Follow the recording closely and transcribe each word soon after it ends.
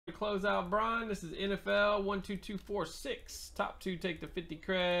close out Brian. This is NFL 1, 2, 2, 4, 6. Top 2 take the 50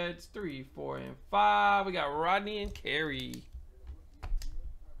 creds. 3, 4, and 5. We got Rodney and Carey.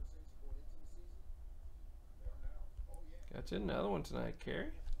 Got you another one tonight, Carey.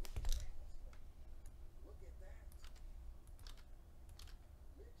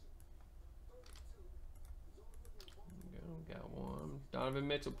 Got one. Donovan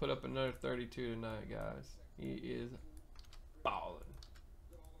Mitchell put up another 32 tonight, guys. He is balling.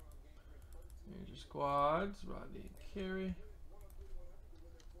 Here's your squads. Rodney and Carey.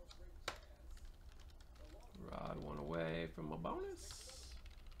 Rod 1 away from a bonus.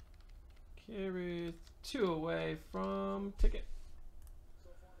 Carey 2 away from ticket.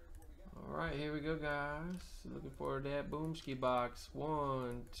 All right, here we go, guys. Looking forward to that Boomski box.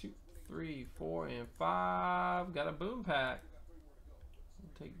 1, 2, 3, 4, and 5. Got a boom pack.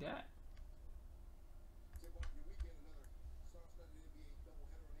 We'll take that.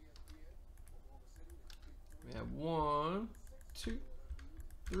 We have 1, 2,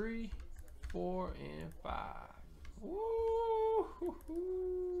 3, 4, and 5. Woo-hoo-hoo.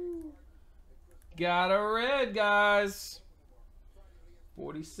 Got a red, guys.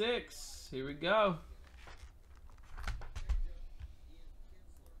 46. Here we go.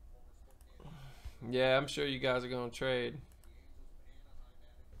 Yeah, I'm sure you guys are going to trade.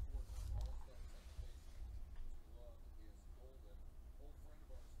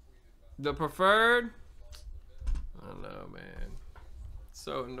 The preferred? I don't know, man.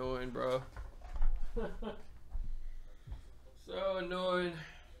 So annoying, bro. So annoying.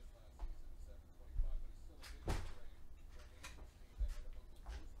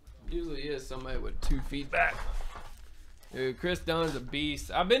 Usually is somebody with 2 feet back. Dude, Chris Dunn's a beast.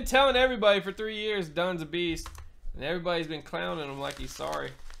 I've been telling everybody for 3 years Dunn's a beast. And everybody's been clowning him like he's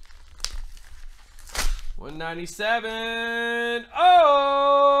sorry. 197.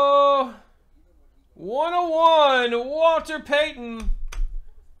 Oh! 101. Walter Payton.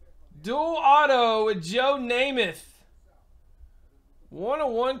 Dual auto with Joe Namath.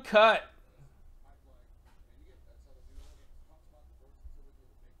 101 cut.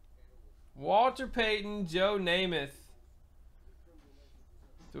 Walter Payton, Joe Namath.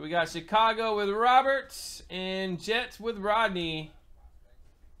 So we got Chicago with Roberts and Jets with Rodney.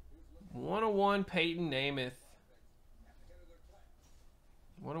 101 Peyton Namath.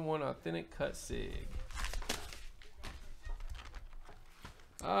 101 authentic cut sig.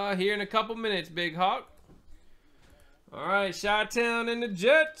 Here in a couple minutes, Big Hawk. All right, Chi-Town and the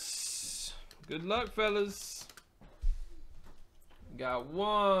Jets. Good luck, fellas. Got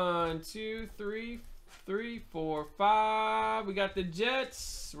 1, 2, 3, 4, 5. We got the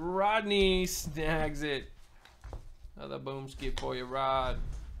Jets. Rodney snags it. Another boom skip for you, Rod.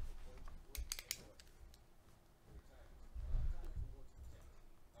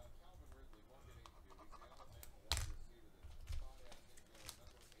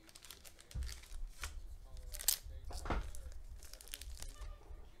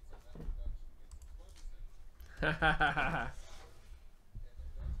 Ha ha ha ha.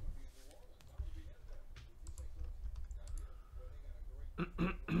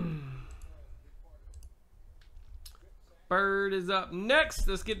 Bird is up next.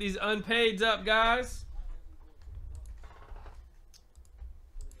 Let's get these unpaids up, guys.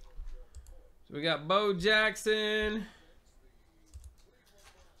 So we got Bo Jackson,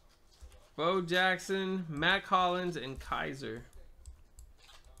 Mac Hollins, and Kaiser.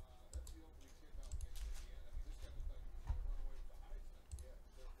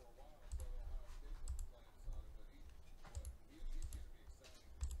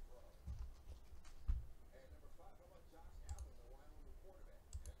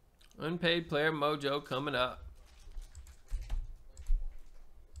 Unpaid player mojo coming up.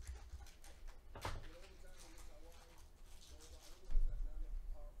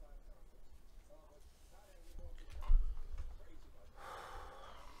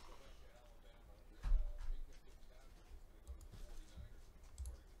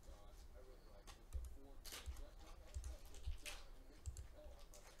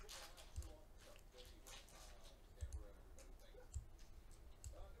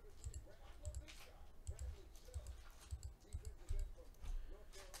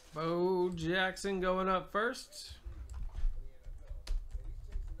 Bo Jackson going up first.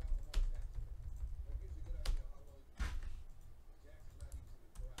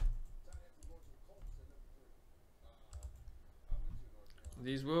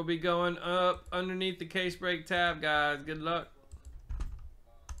 These will be going up underneath the case break tab, guys. Good luck.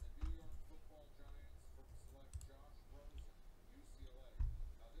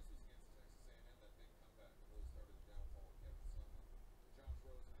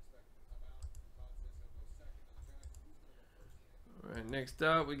 next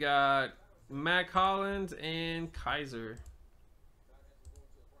up we got Mac Hollins and Kaiser.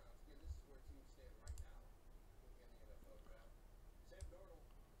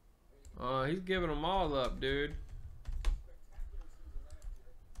 Oh, he's giving them all up, dude.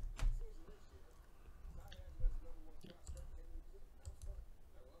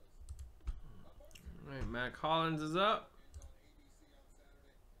 All right, Mac Hollins is up.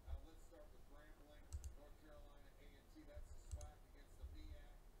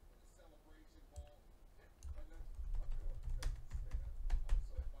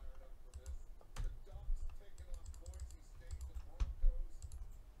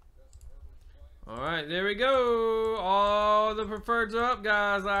 All right, there we go. All the preferreds are up,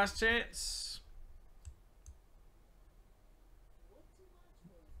 guys. Last chance.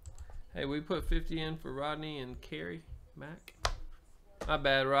 Hey, we put 50 in for Rodney and Carrie Mac. My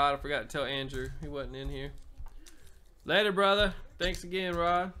bad, Rod. I forgot to tell Andrew. He wasn't in here. Later, brother. Thanks again,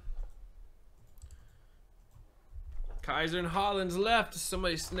 Rod. Kaiser and Hollins left.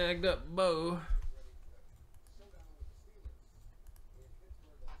 Somebody snagged up Bo.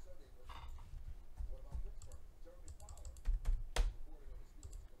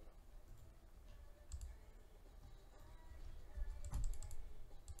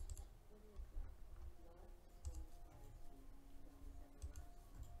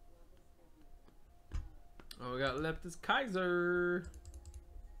 All we got left is Kaiser.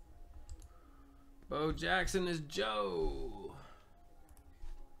 Bo Jackson is Joe.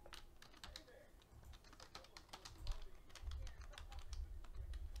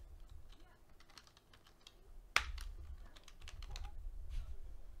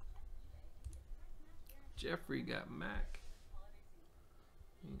 Jeffrey got Mac.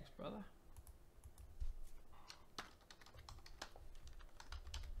 Thanks, brother.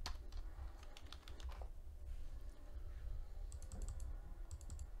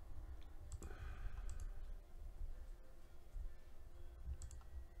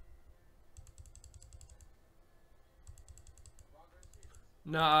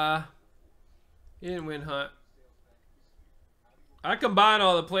 Nah, he didn't win Hunt. I combine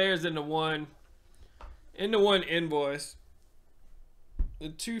all the players into one invoice. The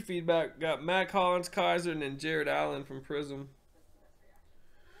 2 feedback got Mac Hollins, Kaiser, and then Jared Allen from Prism.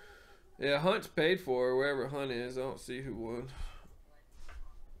 Yeah, Hunt's paid for wherever Hunt is. I don't see who won.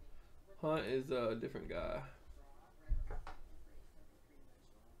 Hunt is a different guy.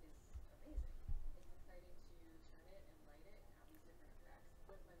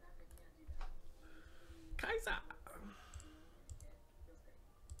 Kaiser.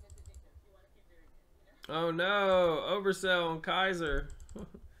 Oh no, oversell on Kaiser.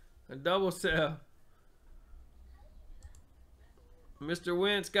 A double sell. Mr.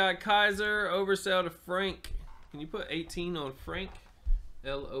 Wentz got Kaiser, oversell to Frank. Can you put 18 on Frank?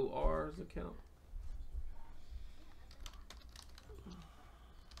 LOR's account.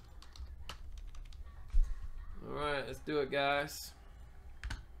 All right, let's do it, guys.